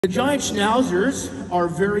The giant Schnauzers are a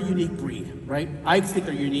very unique breed, right? I think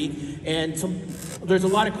they're unique, and there's a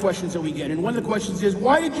lot of questions that we get. And one of the questions is,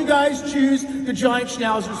 why did you guys choose the giant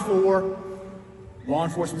Schnauzers for law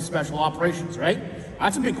enforcement special operations, right?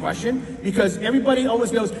 That's a big question, because everybody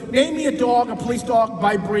always knows, name me a dog, a police dog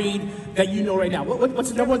by breed that you know right now. What's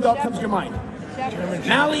the number one dog that comes to your mind? Shepherds.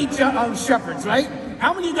 Mally Shepherds, right?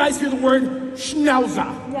 How many of you guys hear the word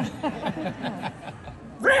Schnauzer?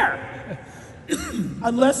 Rare.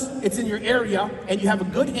 Unless it's in your area and you have a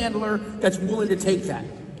good handler that's willing to take that.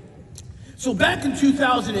 So back in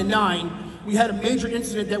 2009, we had a major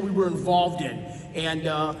incident that we were involved in. And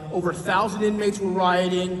over 1,000 inmates were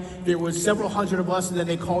rioting. There was several hundred of us, and then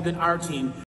they called in our team.